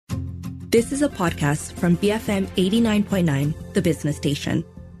This is a podcast from BFM 89.9, the business station.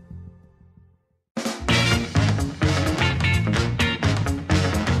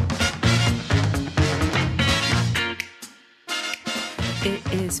 It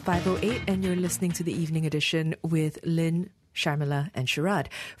is 5:08 and you're listening to the evening edition with Lynn, Sharmila and Sharad.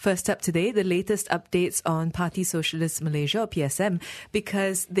 First up today, the latest updates on Parti Socialist Malaysia or PSM,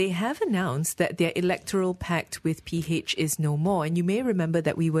 because they have announced that their electoral pact with PH is no more. And you may remember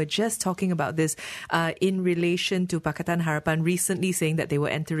that we were just talking about this in relation to Pakatan Harapan recently saying that they were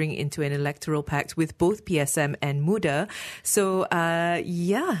entering into an electoral pact with both PSM and MUDA. So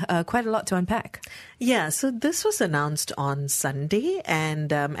quite a lot to unpack. Yeah, so this was announced on Sunday,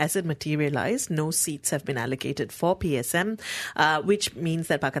 and as it materialized, no seats have been allocated for PSM, which means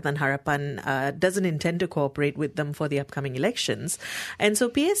that Pakatan Harapan doesn't intend to cooperate with them for the upcoming elections. And so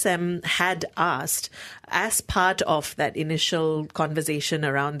PSM had asked, as part of that initial conversation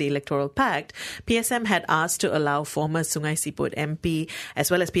around the electoral pact, PSM had asked to allow former Sungai Siput MP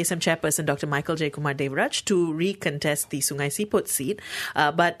as well as PSM chairperson Dr. Michael J. Kumar Devraj to recontest the Sungai Siput seat,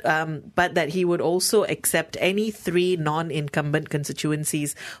 but that he would also accept any 3 non-incumbent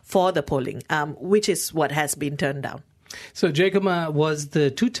constituencies for the polling, which is what has been turned down. So Jayakumar was the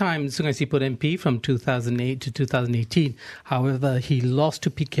 2-time Sungai Siput MP from 2008 to 2018. However, he lost to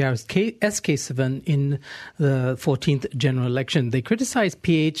PKR's SK7 in the 14th general election. They criticized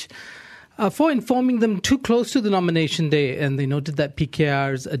PH for informing them too close to the nomination day, and they noted that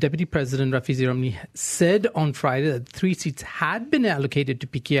PKR's Deputy President Rafizi Ramli said on Friday that 3 seats had been allocated to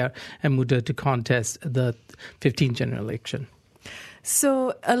PKR and MUDA to contest the 15th general election.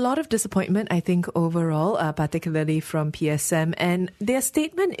 So a lot of disappointment, I think, overall, particularly from PSM. And their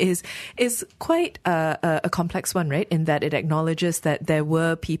statement is quite a complex one, right? In that it acknowledges that there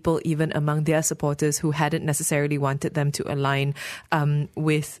were people even among their supporters who hadn't necessarily wanted them to align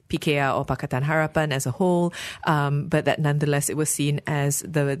with PKR or Pakatan Harapan as a whole, but that nonetheless it was seen as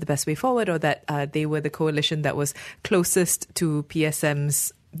the best way forward, or that they were the coalition that was closest to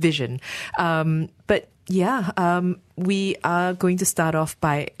PSM's vision. We are going to start off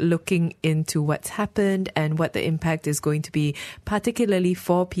by looking into what's happened and what the impact is going to be, particularly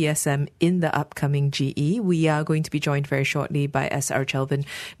for PSM in the upcoming GE. We are going to be joined very shortly by S.R. Chelvan,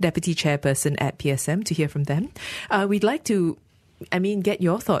 Deputy Chairperson at PSM, to hear from them. We'd like to get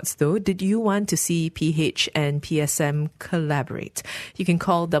your thoughts, though. Did you want to see PH and PSM collaborate? You can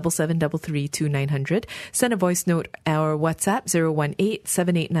call 77332900, send a voice note or WhatsApp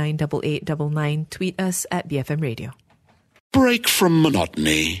 018-789-8899, tweet us at BFM Radio. Break from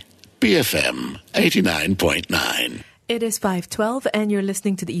monotony. BFM 89.9. It is 5:12 and you're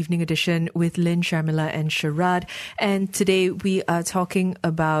listening to the evening edition with Lynn, Sharmila and Sharad. And today we are talking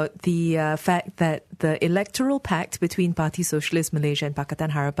about the fact that the electoral pact between Parti Socialist Malaysia and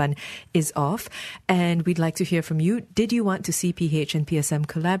Pakatan Harapan is off. And we'd like to hear from you. Did you want to see PH and PSM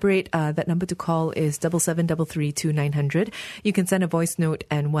collaborate? That number to call is 77332900. You can send a voice note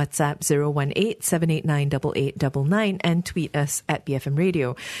and WhatsApp 018-789-8899 and tweet us at BFM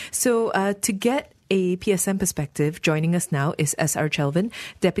Radio. So to get a PSM perspective, joining us now is S.R. Chelvan,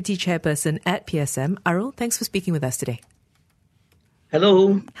 Deputy Chairperson at PSM. Arul, thanks for speaking with us today.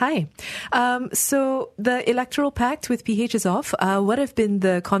 Hello. Hi. So the electoral pact with PH is off. What have been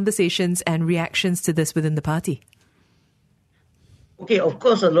the conversations and reactions to this within the party? Okay, of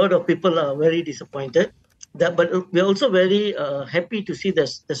course, a lot of people are very disappointed. But we're also very happy to see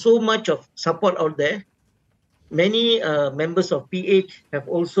there's so much of support out there. Many members of PH have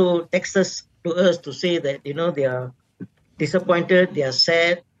also texted us to say that, they are disappointed, they are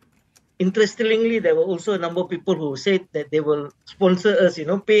sad. Interestingly, there were also a number of people who said that they will sponsor us,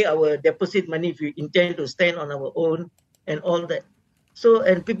 pay our deposit money if we intend to stand on our own and all that. So,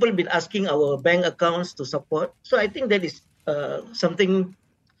 and people have been asking our bank accounts to support. So I think that is something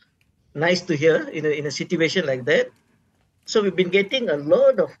nice to hear in a situation like that. So we've been getting a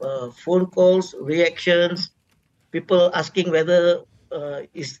lot of phone calls, reactions, people asking whether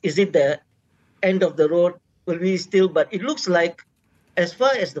is it the end of the road, will we still, but it looks like as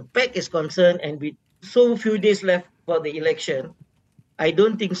far as the pact is concerned and with so few days left for the election, I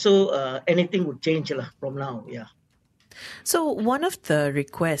don't think so anything would change from now. Yeah. So one of the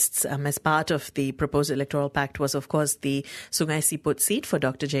requests as part of the proposed electoral pact was, of course, the Sungai Siput seat for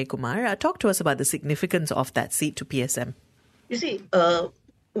Dr. J. Kumar. Talk to us about the significance of that seat to PSM. You see,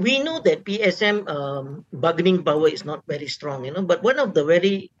 we know that PSM bargaining power is not very strong, but one of the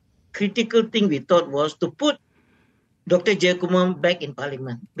very critical thing we thought was to put Dr. Jayakumar back in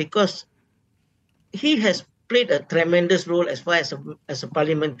Parliament, because he has played a tremendous role as far as a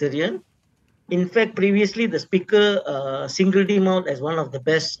parliamentarian. In fact, previously the Speaker singled him out as one of the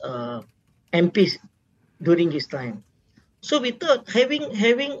best MPs during his time. So we thought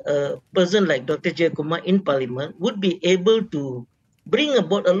having a person like Dr. Jayakumar in Parliament would be able to bring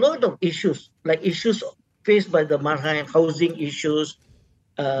about a lot of issues, like issues faced by the Marhaen, housing issues,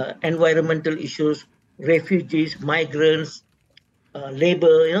 environmental issues, refugees, migrants,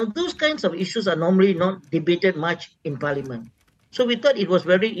 labor, those kinds of issues are normally not debated much in Parliament. So we thought it was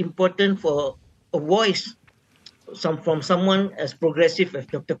very important for a voice from someone as progressive as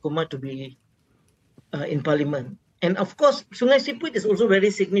Dr. Kumar to be in Parliament. And of course, Sungai Siput is also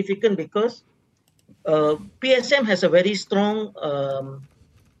very significant because PSM has a very strong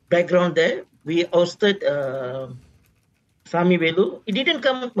background there. We ousted Sami Velu. It didn't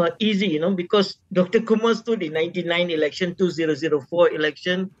come easy, because Dr. Kumar stood in 99 election, 2004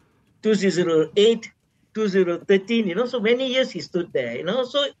 election, 2008, 2013, so many years he stood there,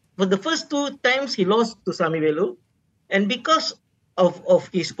 So for the first two times he lost to Sami Velu. And because of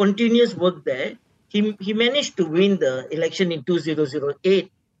his continuous work there, he managed to win the election in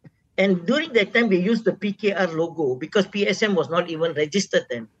 2008. And during that time, we used the PKR logo because PSM was not even registered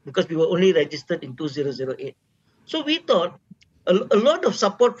then, because we were only registered in 2008. So we thought a lot of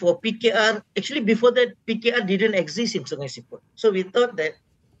support for PKR. Actually, before that, PKR didn't exist in Sungai Siput. So we thought that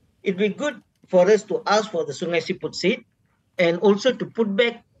it'd be good for us to ask for the Sungai Siput seat and also to put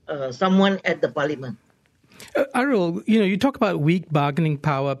back someone at the parliament. Arul, you talk about weak bargaining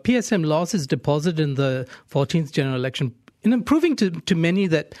power. PSM lost its deposit in the 14th general election, proving to many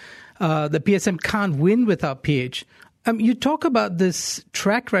that the PSM can't win without PH. You talk about this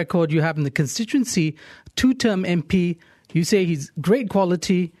track record you have in the constituency, two-term MP. You say he's great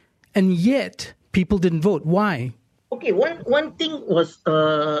quality, and yet people didn't vote. Why? Okay, one thing was,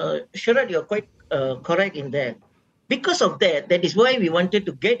 Sharad, you're quite correct in that. Because of that is why we wanted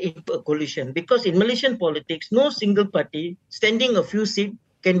to get into a coalition. Because in Malaysian politics, no single party standing a few seats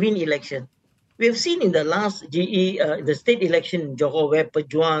can win election. We have seen in the last the state election in Johor, where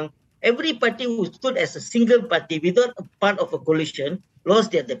Pejuang, every party who stood as a single party without a part of a coalition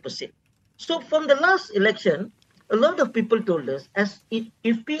lost their deposit. So from the last election, a lot of people told us, if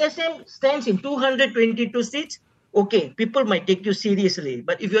PSM stands in 222 seats, okay, people might take you seriously.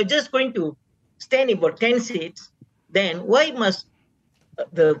 But if you're just going to stand in about 10 seats, then why must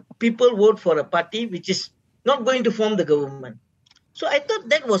the people vote for a party which is not going to form the government? So I thought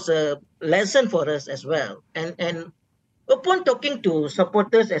that was a lesson for us as well. And upon talking to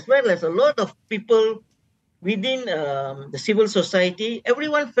supporters as well as a lot of people within the civil society,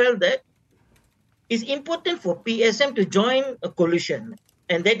 everyone felt that it's important for PSM to join a coalition.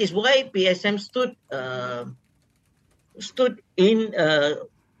 And that is why PSM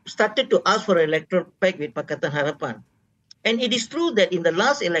started to ask for an electoral pact with Pakatan Harapan. And it is true that in the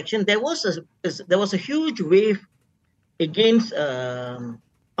last election, there was a huge wave against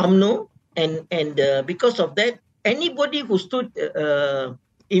UMNO. And because of that, anybody who stood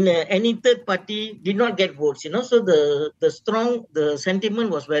in any third party did not get votes, So the sentiment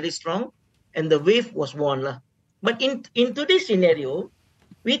was very strong and the wave was won. But in today's scenario,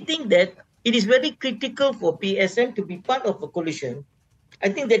 we think that it is very critical for PSM to be part of a coalition. I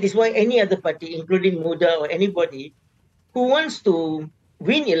think that is why any other party, including Muda or anybody who wants to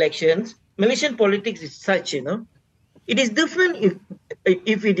win elections, Malaysian politics is such, It is different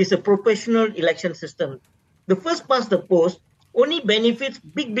if it is a proportional election system. The first past the post only benefits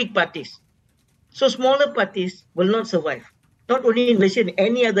big parties. So smaller parties will not survive. Not only in Malaysia, in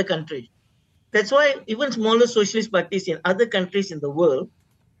any other country. That's why even smaller socialist parties in other countries in the world,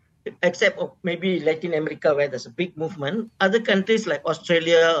 except maybe Latin America where there's a big movement, other countries like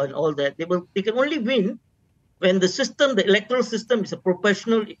Australia and all that, they can only win when the electoral system is a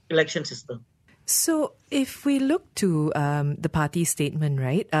proportional election system. So if we look to the party statement,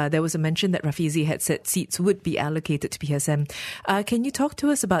 right, there was a mention that Rafizi had said seats would be allocated to PSM. Can you talk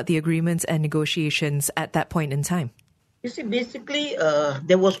to us about the agreements and negotiations at that point in time? You see, basically,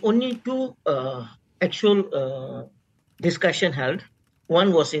 there was only two actual discussion held.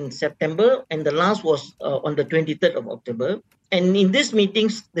 One was in September, and the last was on the 23rd of October. And in these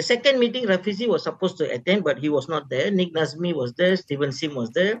meetings, the second meeting, Rafizi was supposed to attend, but he was not there. Nick Nazmi was there, Stephen Sim was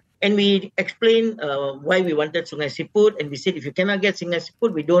there. And we explained why we wanted Sungai Siput. And we said, if you cannot get Sungai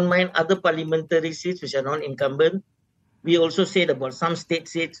Siput, we don't mind other parliamentary seats which are non-incumbent. We also said about some state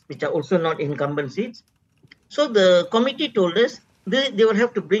seats which are also not incumbent seats. So the committee told us they will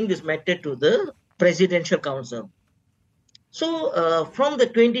have to bring this matter to the Presidential Council. So from the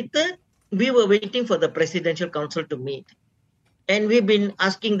 23rd, we were waiting for the Presidential Council to meet. And we've been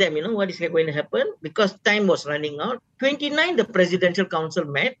asking them, what is going to happen? Because time was running out. 29, the Presidential Council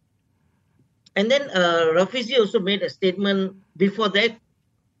met. And then Rafizi also made a statement before that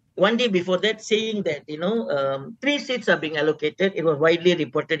one day before that saying that, 3 seats are being allocated. It was widely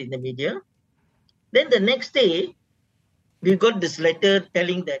reported in the media. Then the next day, we got this letter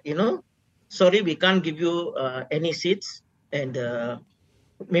telling that, sorry, we can't give you any seats, and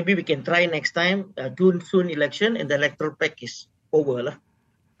maybe we can try next time. Soon election, and the electoral pack is over. Lah.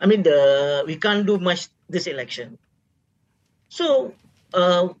 I mean, we can't do much this election. So,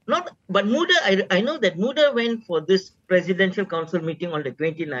 but Muda, I know that Muda went for this presidential council meeting on the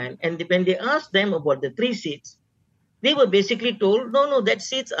 29th, and when they asked them about the 3 seats, they were basically told, no, that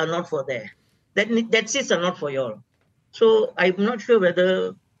seats are not for there. That seats are not for y'all. So I'm not sure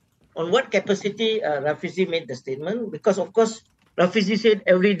whether, on what capacity Rafizi made the statement, because of course, Rafizi said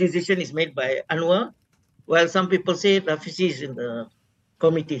every decision is made by Anwar, while some people say Rafizi is in the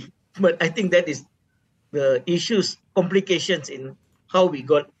committee. But I think that is the issues, complications in how we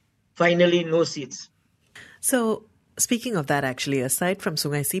got finally no seats. So, speaking of that, actually, aside from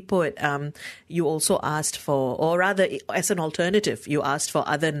Sungai Siput, you also asked for, or rather, as an alternative, you asked for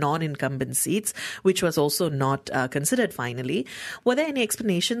other non-incumbent seats, which was also not considered finally. Were there any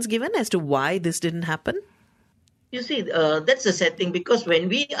explanations given as to why this didn't happen? You see, that's the sad thing, because when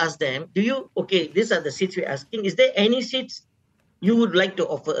we asked them, these are the seats we're asking, is there any seats you would like to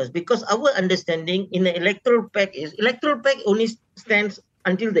offer us? Because our understanding in the electoral pack only stands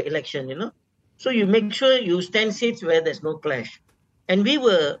until the election, So you make sure you stand seats where there's no clash. And we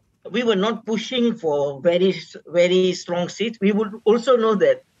were not pushing for very, very strong seats. We would also know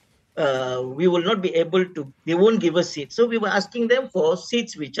that we will not be able to, they won't give us seats. So we were asking them for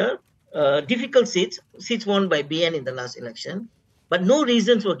seats which are difficult seats won by BN in the last election. But no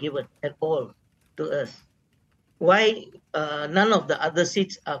reasons were given at all to us why none of the other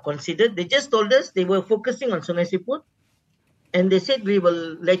seats are considered. They just told us they were focusing on Sungai Siput, and they said we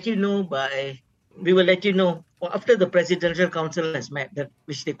will let you know after the presidential council has met,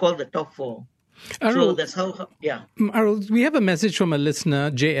 which they call the top 4. Arul, so that's how, yeah. Arul, we have a message from a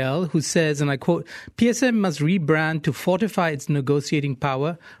listener, JL, who says, and I quote, PSM must rebrand to fortify its negotiating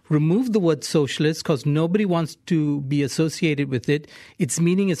power, remove the word socialist because nobody wants to be associated with it. Its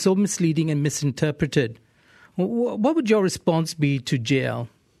meaning is so misleading and misinterpreted. What would your response be to JL?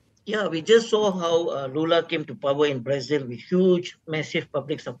 Yeah, we just saw how Lula came to power in Brazil with huge, massive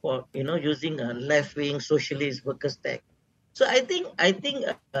public support, using a left-wing socialist workers' tag. So I think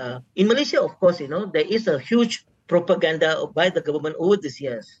in Malaysia, of course, there is a huge propaganda by the government over these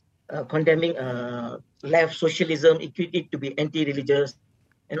years, condemning left socialism, equity to be anti-religious,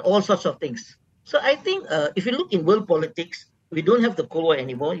 and all sorts of things. So I think if you look in world politics, we don't have the Cold War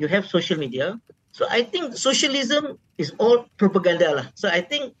anymore. You have social media. So I think socialism is all propaganda. So I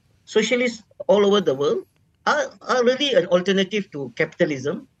think socialists all over the world are really an alternative to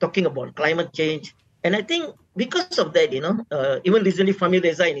capitalism, talking about climate change. And I think because of that, even recently Fahmi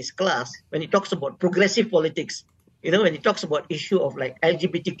Reza in his class, when he talks about progressive politics, when he talks about issue of like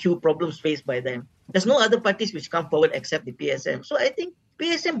LGBTQ problems faced by them, there's no other parties which come forward except the PSM. So I think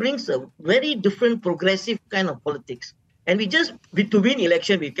PSM brings a very different progressive kind of politics. And to win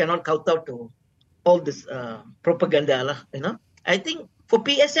election, we cannot kowtow to all this propaganda, I think for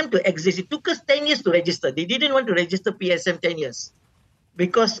PSM to exist, it took us 10 years to register. They didn't want to register PSM 10 years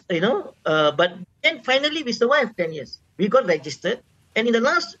because, but then finally we survived 10 years. We got registered. And in the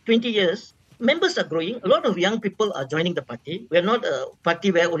last 20 years, members are growing. A lot of young people are joining the party. We're not a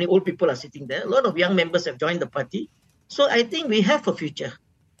party where only old people are sitting there. A lot of young members have joined the party. So I think we have a future.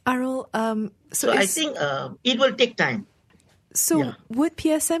 Arul, so I think it will take time. So would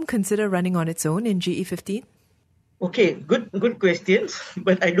PSM consider running on its own in GE15? Okay, good questions,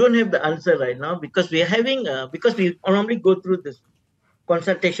 but I don't have the answer right now because we are having because we normally go through this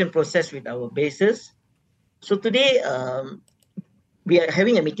consultation process with our bases. So today we are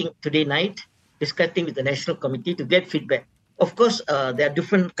having a meeting today night, discussing with the National Committee to get feedback. Of course, there are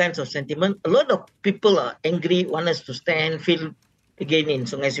different kinds of sentiment. A lot of people are angry, want us to stand, feel again in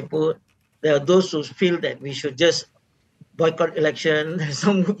Sungai Siput. There are those who feel that we should just boycott election.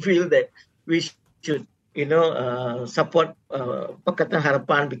 Some who feel that we should, support Pakatan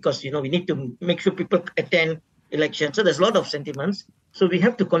Harapan because, we need to make sure people attend elections. So there's a lot of sentiments. So we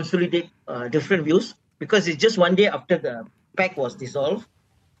have to consolidate different views because it's just one day after the pact was dissolved.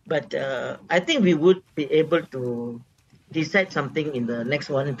 But I think we would be able to decide something in the next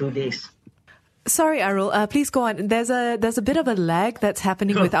 1 or 2 days. Sorry, Arul, please go on. There's a bit of a lag that's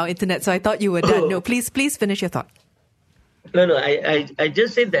happening with our internet, so I thought you were done. No, please finish your thought. No, I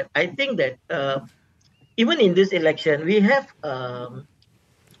just said that I think that even in this election, we have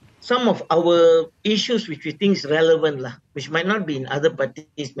some of our issues which we think is relevant, which might not be in other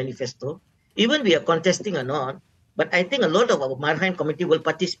parties' manifesto. Even we are contesting or not, But I think a lot of our Marhain community will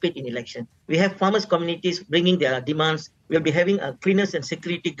participate in election. We have farmers communities bringing their demands. We'll be having cleaners and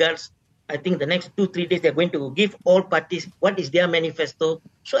security guards. I think the next 2-3 days, they're going to give all parties what is their manifesto.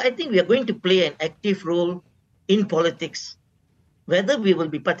 So I think we are going to play an active role in politics. Whether we will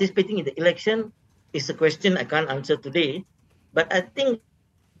be participating in the election is a question I can't answer today. But I think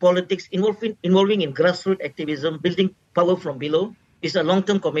politics involving in grassroots activism, building power from below, is a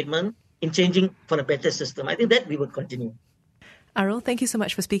long-term commitment in changing for a better system. I think that we will continue. Arul, thank you so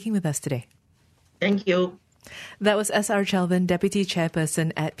much for speaking with us today. Thank you. That was S.R. Chelvan, Deputy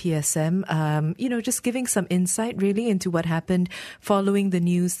Chairperson at PSM, just giving some insight really into what happened following the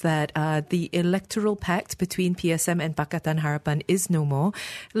news that the electoral pact between PSM and Pakatan Harapan is no more.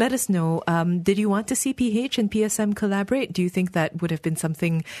 Let us know, did you want to see PH and PSM collaborate? Do you think that would have been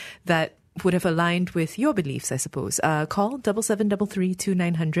something that would have aligned with your beliefs, I suppose? Call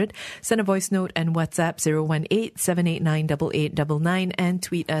 7733-2900, send a voice note and WhatsApp 018-789-8899 and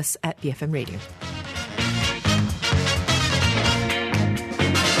tweet us at BFM Radio.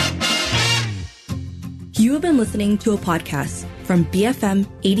 You have been listening to a podcast from BFM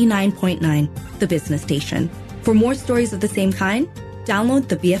 89.9, the business station. For more stories of the same kind, download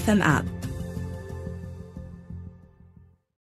the BFM app.